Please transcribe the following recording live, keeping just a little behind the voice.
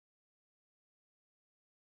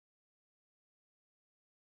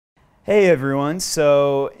Hey everyone,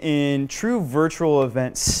 so in true virtual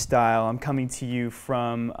event style, I'm coming to you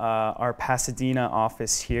from our Pasadena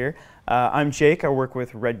office here. I'm Jake, I work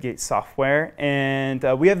with Redgate Software, and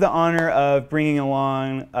we have the honor of bringing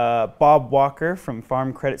along Bob Walker from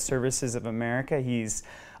Farm Credit Services of America. He's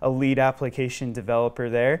a lead application developer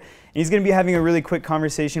there. And he's going to be having a really quick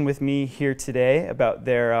conversation with me here today about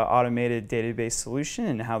their automated database solution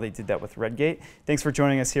and how they did that with Redgate. Thanks for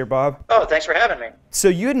joining us here, Bob. Oh, thanks for having me. So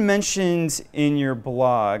you had mentioned in your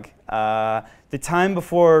blog the time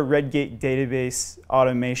before Redgate database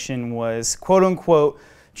automation was quote-unquote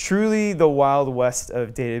truly the Wild West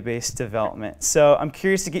of database development. So I'm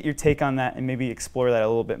curious to get your take on that and maybe explore that a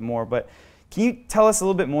little bit more. But can you tell us a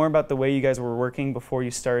little bit more about the way you guys were working before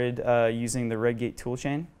you started using the Redgate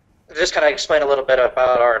toolchain? Just kind of explain a little bit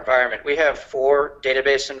about our environment. We have 4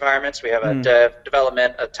 database environments. We have a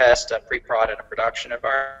development, a test, a pre-prod, and a production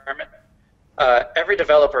environment. Every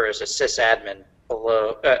developer is a sysadmin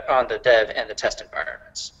below on the dev and the test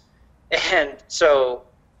environments. And so,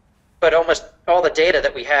 but almost all the data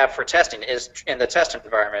that we have for testing is in the test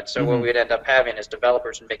environment. So what we'd end up having is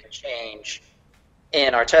developers make a change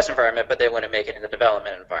in our test environment, but they wouldn't make it in the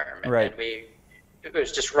development environment. Right. And it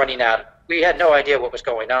was just running out. We had no idea what was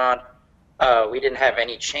going on. We didn't have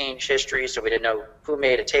any change history, so we didn't know who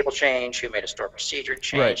made a table change, who made a store procedure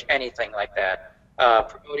change, anything like that.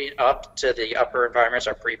 Promoting up to the upper environments,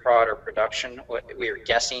 our pre-prod or production, we were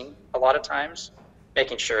guessing a lot of times,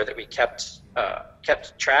 making sure that we kept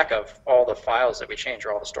track of all the files that we changed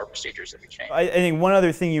or all the store procedures that we changed. I think one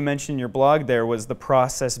other thing you mentioned in your blog there was the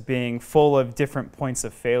process being full of different points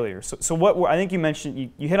of failure. So what were, I think you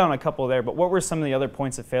mentioned, you hit on a couple there, but what were some of the other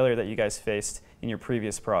points of failure that you guys faced in your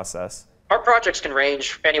previous process? Our projects can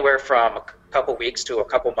range anywhere from a couple weeks to a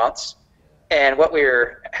couple months. And what we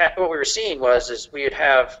were seeing was we would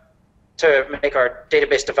have to make our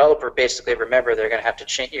database developer basically remember they're going to have to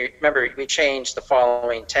change. Remember, we changed the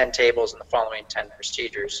following 10 tables and the following 10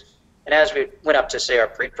 procedures. And as we went up to, say, our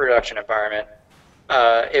pre-production environment,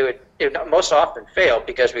 it would most often fail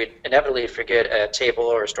because we'd inevitably forget a table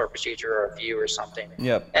or a store procedure or a view or something.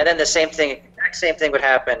 Yep. And then the same thing would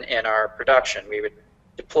happen in our production. We would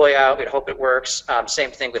deploy out, we'd hope it works.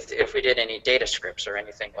 Same thing with if we did any data scripts or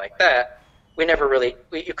anything like that.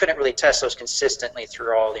 You couldn't really test those consistently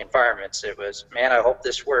through all the environments. It was, man, I hope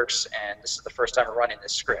this works, and this is the first time we're running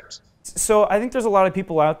this script. So I think there's a lot of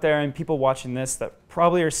people out there and people watching this that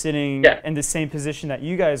probably are sitting in the same position that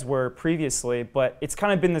you guys were previously, but it's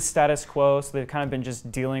kind of been the status quo, so they've kind of been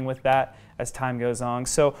just dealing with that as time goes on.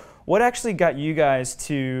 So what actually got you guys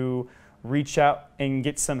to reach out and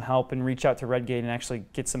get some help and reach out to Redgate and actually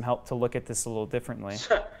get some help to look at this a little differently?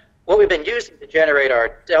 What we've been using to generate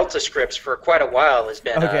our Delta scripts for quite a while has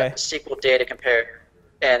been SQL data compare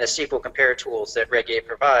and the SQL compare tools that Redgate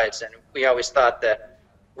provides. And we always thought that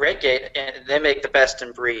Redgate, and they make the best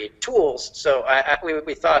in breed tools. So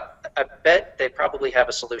we thought, I bet they probably have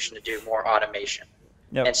a solution to do more automation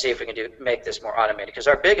and see if we can make this more automated. Because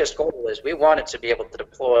our biggest goal is we wanted to be able to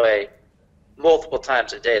deploy multiple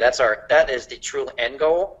times a day. That is the true end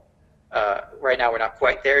goal. Right now we're not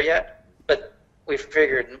quite there yet, but we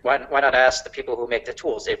figured why not ask the people who make the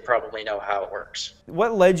tools? They probably know how it works.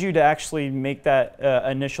 What led you to actually make that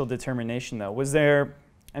initial determination though? Was there,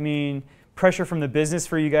 pressure from the business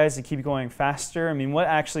for you guys to keep going faster? What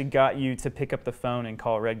actually got you to pick up the phone and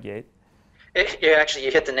call Redgate? You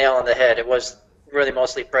hit the nail on the head. It was really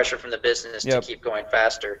mostly pressure from the business to keep going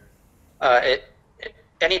faster.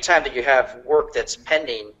 Anytime that you have work that's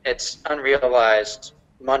pending, it's unrealized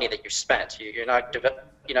money that you spent. You're not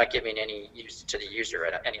giving any use to the user or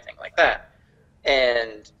anything like that.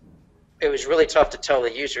 And it was really tough to tell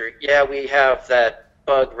the user, yeah, we have that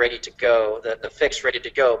bug ready to go, the fix ready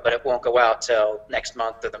to go, but it won't go out till next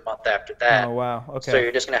month or the month after that. Oh, wow. Okay. So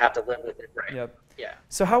you're just going to have to live with it, right? Yep. Yeah.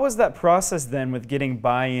 So how was that process then with getting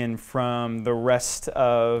buy-in from the rest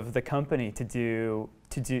of the company to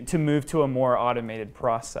move to a more automated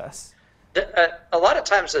process? A lot of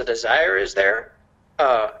times the desire is there.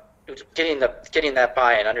 Getting that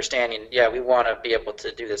buy-in, understanding, yeah, we want to be able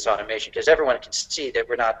to do this automation because everyone can see that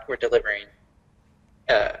we're delivering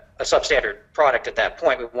a substandard product at that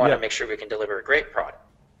point. We want to make sure we can deliver a great product,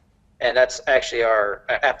 and that's actually our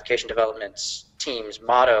application development team's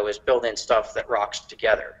motto: is building stuff that rocks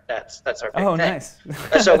together. That's our big thing. Nice.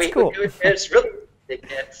 So That's cool. It's really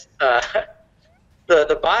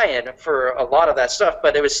the buy-in for a lot of that stuff,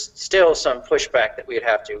 but there was still some pushback that we'd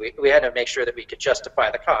have to. We had to make sure that we could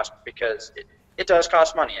justify the cost because it does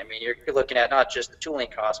cost money. You're looking at not just the tooling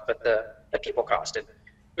cost, but the people cost, and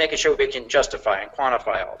making sure we can justify and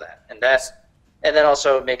quantify all that. And then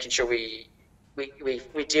also making sure we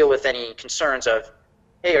we deal with any concerns of,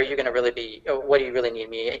 hey, are you going to really be, what do you really need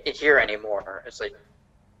me here anymore? It's like,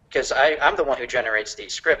 because I'm the one who generates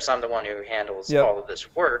these scripts. I'm the one who handles all of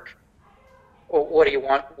this work. Well, what do you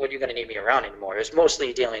want? What are you going to need me around anymore? It's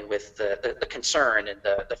mostly dealing with the concern and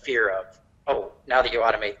the fear of, oh, now that you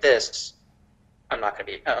automate this, I'm not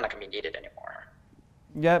going to be needed anymore.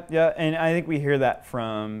 Yep, yeah, and I think we hear that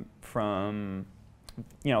from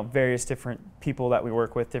various different people that we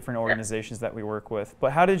work with, different organizations that we work with.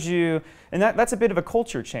 But how did you? And that's a bit of a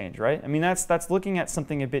culture change, right? I mean, that's looking at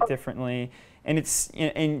something a bit differently. And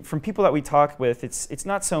and from people that we talk with, it's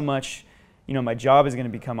not so much, my job is going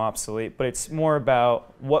to become obsolete, but it's more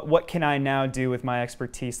about what can I now do with my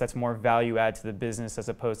expertise that's more value add to the business as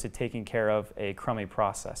opposed to taking care of a crummy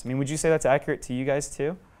process. I mean, would you say that's accurate to you guys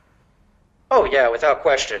too? Oh yeah, without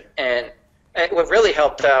question. And what really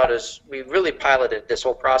helped out is we really piloted this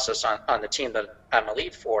whole process on the team that I'm a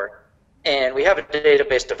lead for. And we have a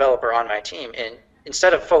database developer on my team. And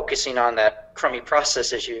instead of focusing on that crummy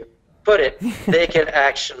process, as you put it, they can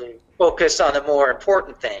actually focus on the more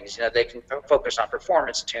important things. They can focus on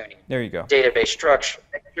performance tuning. There you go. Database structure,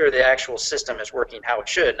 make sure the actual system is working how it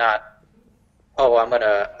should, not, oh, I'm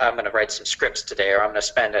gonna write some scripts today, or I'm gonna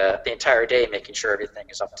spend the entire day making sure everything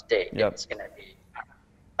is up to date. Yep. It's gonna be,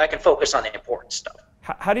 I can focus on the important stuff.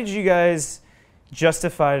 How did you guys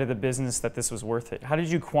justify to the business that this was worth it? How did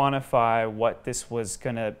you quantify what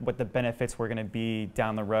the benefits were gonna be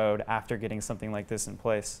down the road after getting something like this in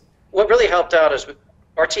place? What really helped out is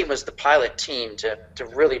our team was the pilot team to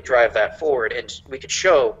really drive that forward, and we could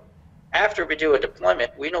show after we do a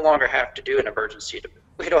deployment, we no longer have to do an emergency.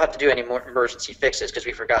 We don't have to do any more emergency fixes because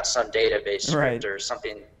we forgot some database script or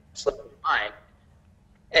something slipped behind.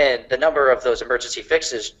 And the number of those emergency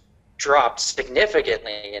fixes dropped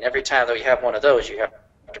significantly, and every time that we have one of those, you have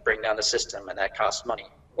to bring down the system, and that costs money.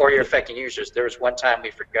 Or you're affecting users. There was one time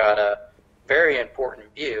we forgot a very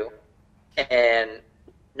important view, and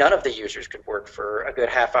none of the users could work for a good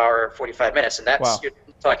half hour, 45 minutes, and that's, you're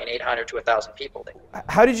talking 800 to 1,000 people.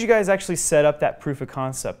 How did you guys actually set up that proof of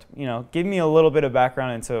concept? Give me a little bit of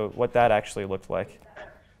background into what that actually looked like.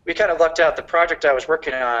 We kind of lucked out. The project I was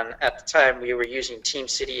working on at the time, we were using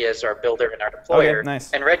TeamCity as our builder and our deployer. Okay,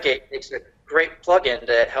 nice. And Redgate makes a great plugin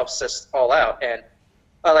that helps us all out. And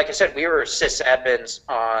like I said, we were sysadmins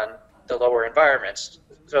on the lower environments.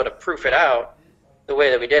 So to proof it out, the way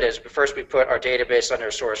that we did is first we put our database under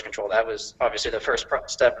source control. That was obviously the first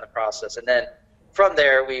step in the process. And then from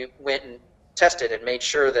there, we went and tested and made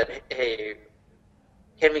sure that, hey,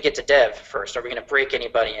 can we get to dev first? Are we going to break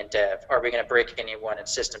anybody in dev? Are we going to break anyone in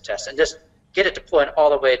system test? And just get it deployed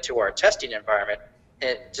all the way to our testing environment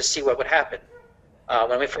and to see what would happen.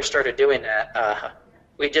 When we first started doing that,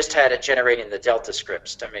 we just had it generating the Delta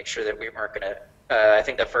scripts to make sure that we weren't going to, I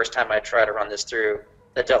think the first time I tried to run this through,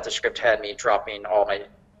 the Delta script had me dropping all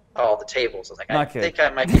the tables. I was like, I think I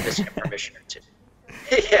might be missing a permission or two.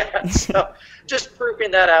 Yeah, so just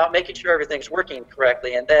proving that out, making sure everything's working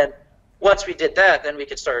correctly, and then once we did that, then we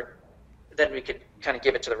could kind of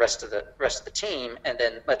give it to the rest of the team, and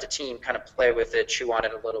then let the team kind of play with it, chew on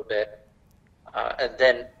it a little bit, and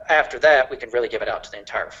then after that, we can really give it out to the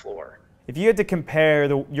entire floor. If you had to compare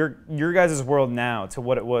your guys' world now to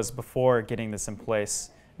what it was before getting this in place,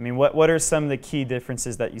 I mean, what are some of the key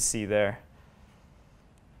differences that you see there?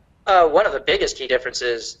 One of the biggest key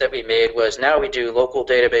differences that we made was now we do local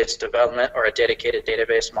database development or a dedicated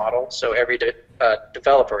database model. So every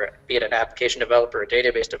developer, be it an application developer or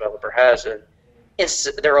database developer, has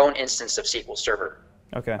their own instance of SQL Server.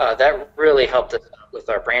 Okay. That really helped us with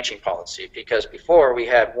our branching policy, because before we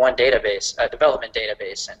had one database, a development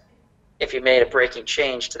database, and if you made a breaking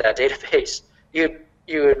change to that database, you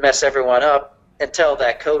would mess everyone up until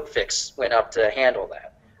that code fix went up to handle that.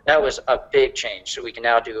 That was a big change. So we can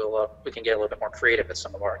now we can get a little bit more creative with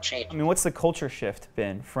some of our changes. I mean, what's the culture shift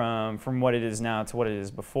been from what it is now to what it is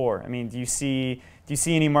before? I mean, do you see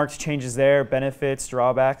any marked changes there, benefits,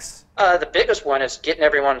 drawbacks? The biggest one is getting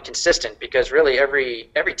everyone consistent, because really every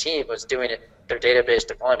team was doing their database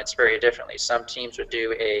deployments very differently. Some teams would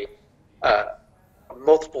do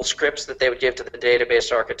multiple scripts that they would give to the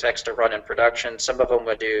database architects to run in production. Some of them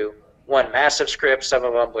would do one massive script. Some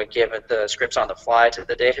of them would give it the scripts on the fly to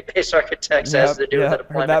the database architects as they're doing the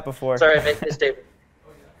deployment. Heard that before. Sorry, I made this David.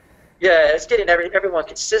 Yeah, it's getting everyone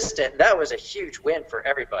consistent. That was a huge win for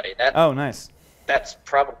everybody. Oh, nice. That's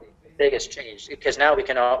probably the biggest change, because now we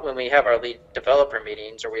can when we have our lead developer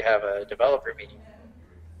meetings or we have a developer meeting,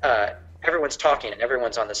 everyone's talking and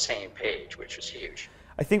everyone's on the same page, which is huge.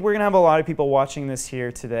 I think we're going to have a lot of people watching this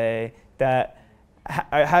here today that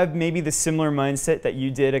I have maybe the similar mindset that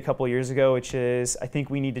you did a couple years ago, which is I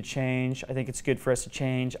think we need to change. I think it's good for us to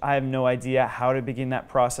change. I have no idea how to begin that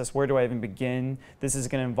process. Where do I even begin? This is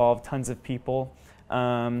going to involve tons of people.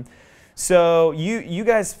 So you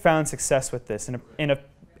guys found success with this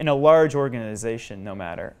in a large organization, no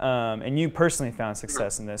matter, and you personally found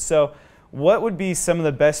success in this. So what would be some of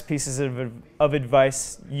the best pieces of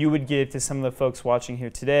advice you would give to some of the folks watching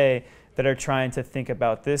here today that are trying to think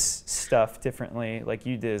about this stuff differently, like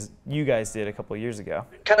you guys did a couple of years ago?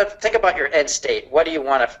 Kind of think about your end state. What do you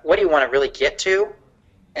want to really get to,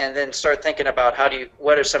 and then start thinking about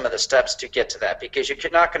what are some of the steps to get to that? Because you're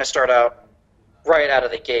not going to start out right out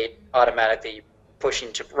of the gate automatically pushing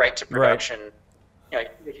right to production. Right. You know,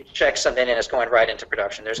 if you check something and it's going right into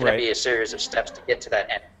production, there's going to be a series of steps to get to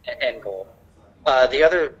that end goal. The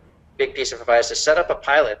other big piece of advice is set up a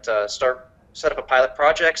pilot. Set up a pilot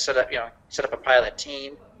project, set up a pilot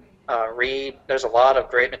team, read. There's a lot of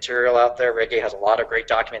great material out there. Redgate has a lot of great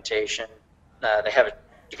documentation.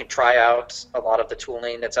 You can try out a lot of the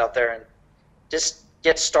tooling that's out there and just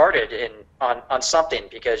get started on something,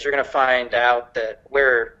 because you're going to find out that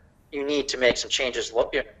where you need to make some changes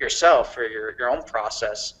yourself for your own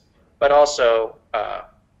process, but also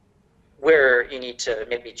where you need to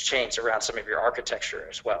maybe change around some of your architecture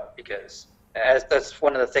as well, because that's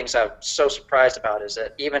one of the things I'm so surprised about, is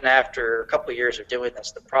that even after a couple of years of doing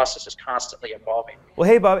this, the process is constantly evolving. Well,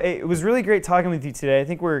 hey, Bob, it was really great talking with you today. I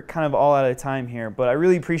think we're kind of all out of time here, but I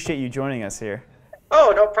really appreciate you joining us here.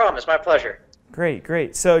 Oh, no problem. It's my pleasure. Great,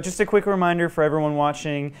 great. So just a quick reminder for everyone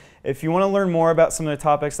watching, if you want to learn more about some of the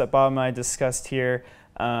topics that Bob and I discussed here,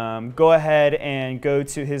 go ahead and go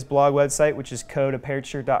to his blog website, which is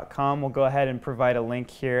codeaperture.com. We'll go ahead and provide a link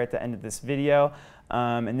here at the end of this video.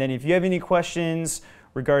 And then if you have any questions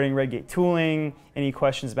regarding Redgate tooling, any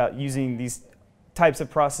questions about using these types of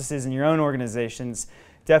processes in your own organizations,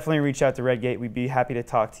 definitely reach out to Redgate. We'd be happy to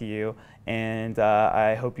talk to you. And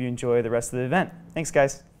I hope you enjoy the rest of the event. Thanks,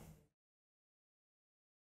 guys.